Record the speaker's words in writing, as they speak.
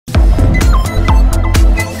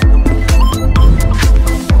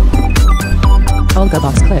Funko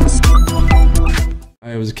Box clips.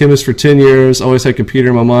 I was a chemist for 10 years, always had computer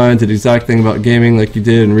in my mind, did the exact thing about gaming like you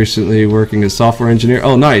did, and recently working as a software engineer.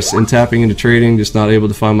 Oh, nice. And tapping into trading, just not able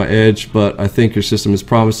to find my edge, but I think your system is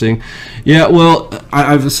promising. Yeah, well,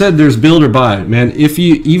 I've said there's build or buy, man.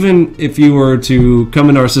 Even if you were to come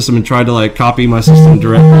into our system and try to like copy my system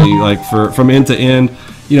directly, like from end to end,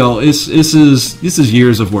 you know, this is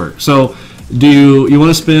years of work. So do you want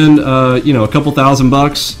to spend you know, a couple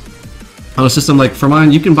 $1,000 on a system like for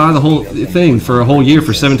mine? You can buy the whole thing for a whole year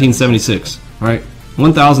for $1,776, right?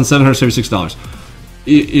 $1,776.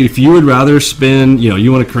 If you would rather spend, you know,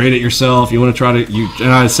 you want to create it yourself, you want to try to,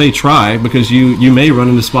 and I say try because you may run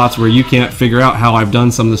into spots where you can't figure out how I've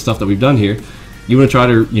done some of the stuff that we've done here. You want to try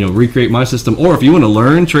to, you know, recreate my system, or if you want to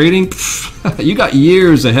learn trading, you got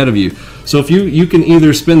years ahead of you. So if you can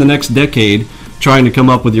either spend the next decade trying to come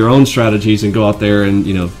up with your own strategies and go out there and,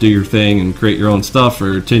 you know, do your thing and create your own stuff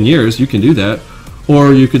for 10 years, you can do that.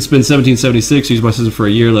 Or you could spend $1,776, use my system for a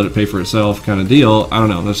year, let it pay for itself kind of deal. I don't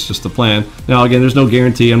know, that's just the plan. Now again, there's no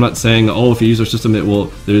guarantee. I'm not saying, oh, if you use our system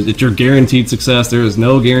it's your guaranteed success. There is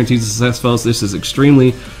no guaranteed success, folks. This is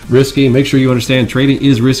extremely risky. Make sure you understand trading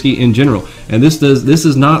is risky in general. And this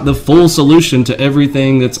is not the full solution to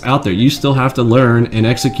everything that's out there. You still have to learn and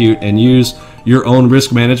execute and use your own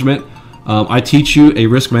risk management. I teach you a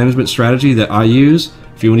risk management strategy that I use.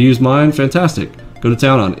 If you want to use mine, fantastic. Go to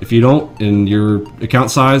town on it. If you don't, and your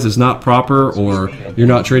account size is not proper, or you're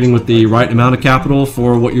not trading with the right amount of capital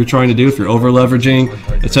for what you're trying to do, if you're over leveraging,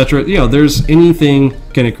 etc., you know, there's anything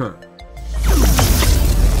can occur.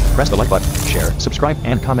 Press the like button, share, subscribe,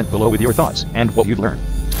 and comment below with your thoughts and what you've learned.